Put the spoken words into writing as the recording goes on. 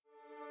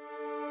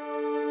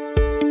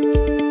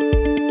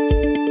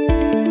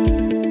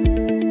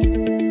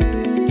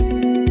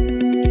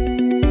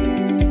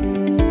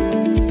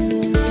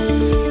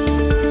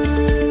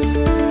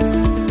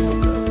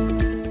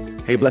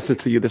Hey,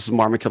 blessings to you. This is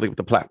Marvin Kelly with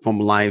the Platform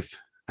Life,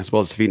 as well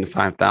as Feeding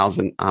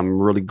 5,000.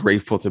 I'm really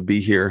grateful to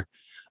be here.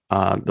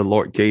 The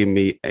Lord gave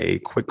me a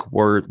quick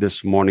word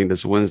this morning,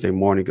 this Wednesday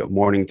morning. Good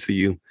morning to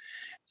you.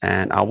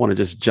 And I want to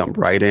just jump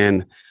right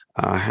in.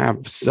 I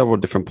have several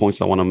different points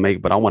I want to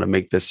make, but I want to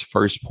make this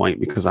first point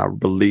because I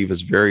believe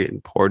it's very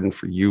important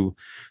for you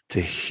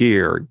to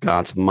hear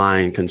God's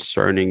mind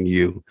concerning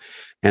you.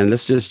 And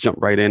let's just jump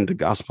right into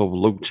Gospel of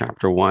Luke,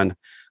 chapter 1.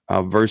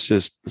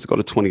 Let's go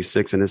to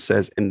 26. And it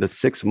says, in the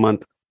 6th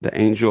month, the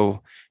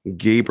angel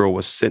Gabriel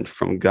was sent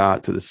from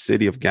God to the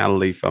city of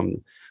Galilee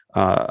from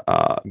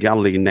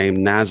Galilee named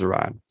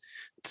Nazareth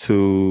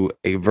to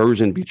a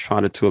virgin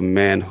betrothed to a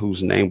man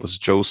whose name was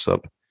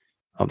Joseph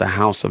of the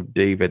house of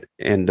David.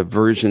 And the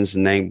virgin's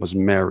name was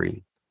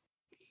Mary.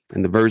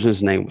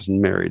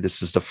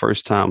 This is the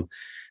first time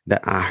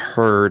that I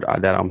heard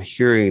that I'm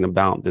hearing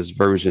about this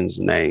virgin's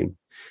name,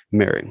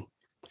 Mary.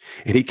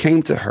 And he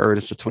came to her,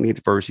 this is the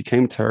 28th verse, he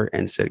came to her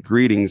and said,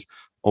 "Greetings,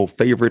 O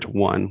favorite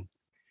one,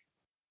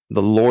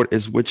 the Lord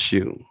is with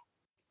you."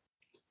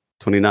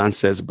 29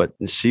 says, but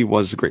she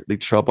was greatly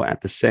troubled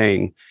at the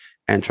saying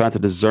and tried to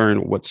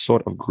discern what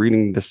sort of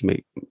greeting this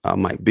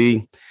might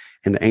be.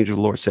 And the angel of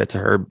the Lord said to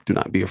her, "Do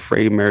not be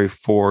afraid, Mary,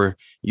 for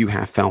you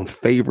have found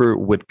favor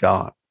with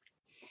God."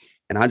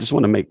 And I just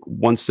want to make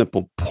one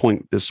simple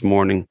point this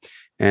morning,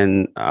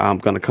 and I'm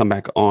going to come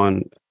back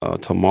on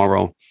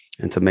tomorrow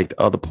and to make the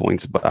other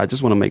points. But I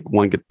just want to make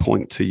one good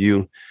point to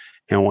you.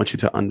 And I want you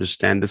to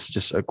understand this is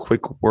just a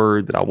quick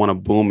word that I want to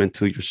boom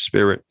into your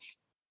spirit.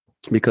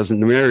 Because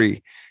in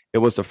Mary, it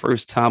was the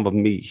first time of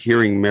me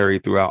hearing Mary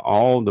throughout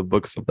all the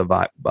books of the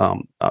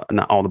Bible,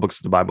 not all the books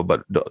of the Bible,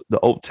 but the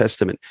Old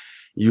Testament.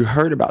 You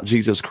heard about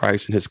Jesus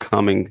Christ and his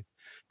coming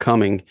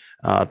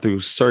through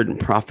certain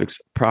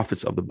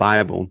prophets of the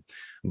Bible.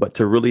 But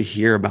to really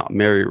hear about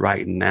Mary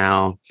right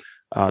now,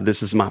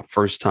 this is my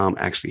first time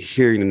actually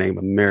hearing the name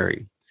of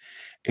Mary.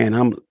 And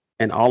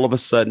all of a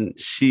sudden,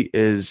 she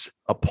is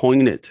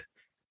appointed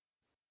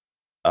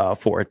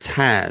for a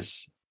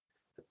task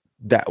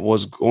that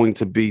was going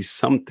to be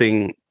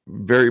something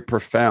very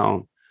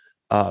profound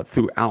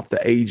throughout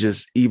the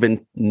ages.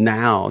 Even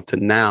now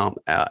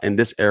in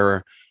this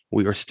era,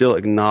 we are still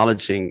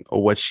acknowledging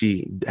what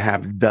she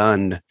have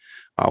done,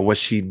 what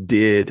she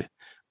did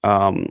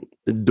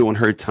during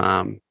her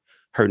time.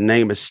 Her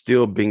name is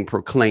still being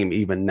proclaimed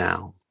even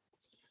now.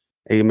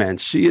 Amen.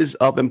 She is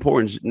of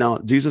importance. Now,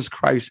 Jesus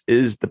Christ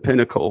is the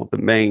pinnacle, the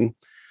main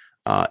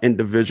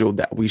individual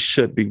that we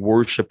should be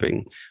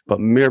worshiping. But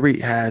Mary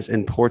has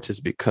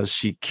importance because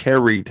she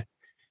carried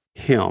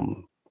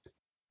him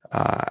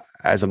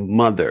as a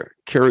mother,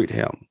 carried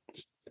him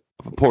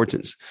of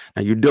importance.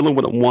 Now, you're dealing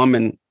with a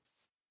woman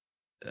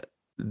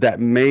that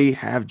may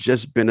have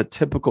just been a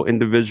typical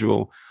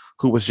individual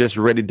who was just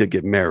ready to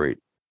get married,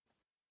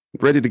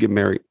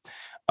 to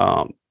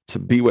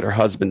be with her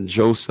husband,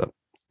 Joseph.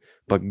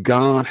 But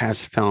God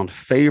has found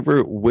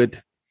favor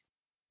with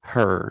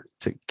her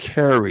to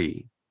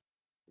carry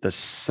the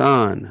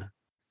son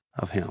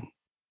of him.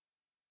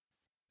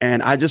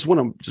 And I just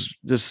want to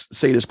just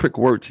say this quick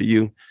word to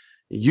you.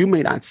 You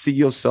may not see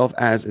yourself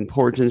as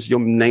important. Your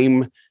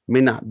name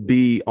may not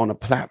be on a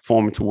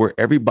platform to where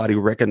everybody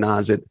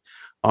recognizes it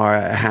or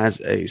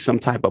has some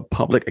type of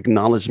public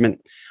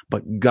acknowledgement,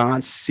 but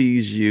God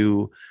sees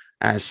you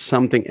as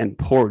something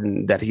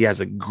important, that he has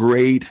a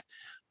great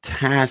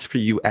task for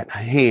you at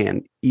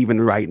hand, even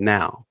right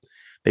now.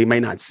 They may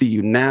not see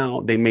you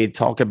now. They may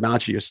talk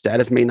about you. Your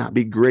status may not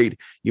be great.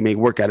 You may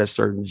work at a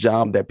certain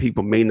job that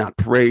people may not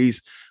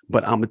praise.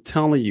 But I'm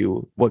telling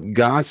you, what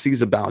God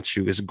sees about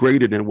you is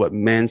greater than what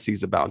man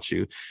sees about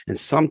you. And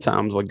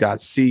sometimes what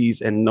God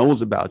sees and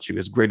knows about you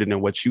is greater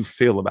than what you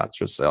feel about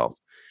yourself.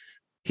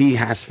 He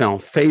has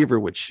found favor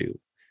with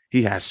you.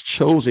 He has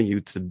chosen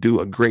you to do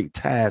a great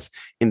task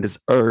in this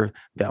earth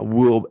that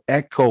will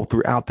echo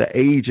throughout the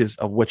ages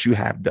of what you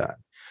have done.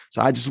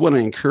 So I just want to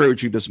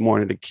encourage you this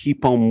morning to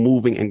keep on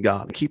moving in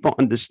God, keep on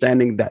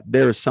understanding that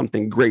there is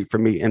something great for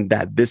me and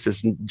that this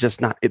is just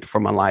not it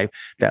for my life,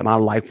 that my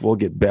life will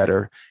get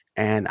better.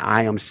 And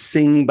I am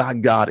seen by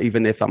God,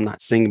 even if I'm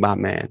not seen by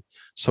man.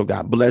 So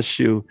God bless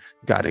you.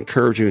 God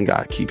encourage you and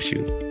God keeps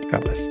you.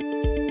 God bless.